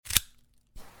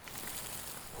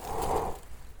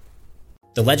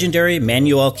The legendary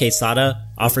Manuel Quesada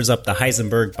offers up the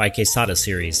Heisenberg by Quesada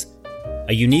series,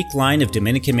 a unique line of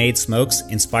Dominican-made smokes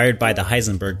inspired by the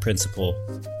Heisenberg principle,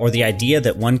 or the idea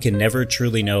that one can never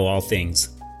truly know all things.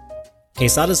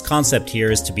 Quesada's concept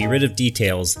here is to be rid of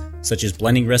details such as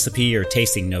blending recipe or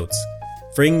tasting notes,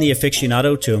 freeing the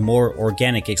aficionado to a more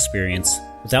organic experience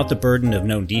without the burden of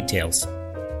known details.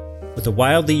 With a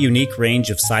wildly unique range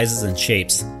of sizes and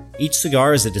shapes, each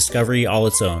cigar is a discovery all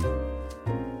its own.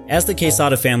 As the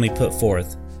Quesada family put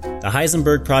forth, the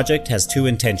Heisenberg project has two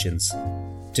intentions: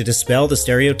 to dispel the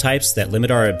stereotypes that limit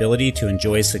our ability to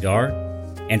enjoy a cigar,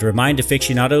 and remind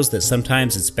aficionados that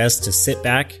sometimes it's best to sit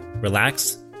back,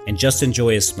 relax, and just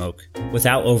enjoy a smoke,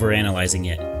 without overanalyzing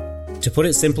it. To put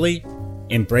it simply,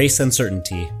 embrace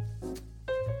uncertainty.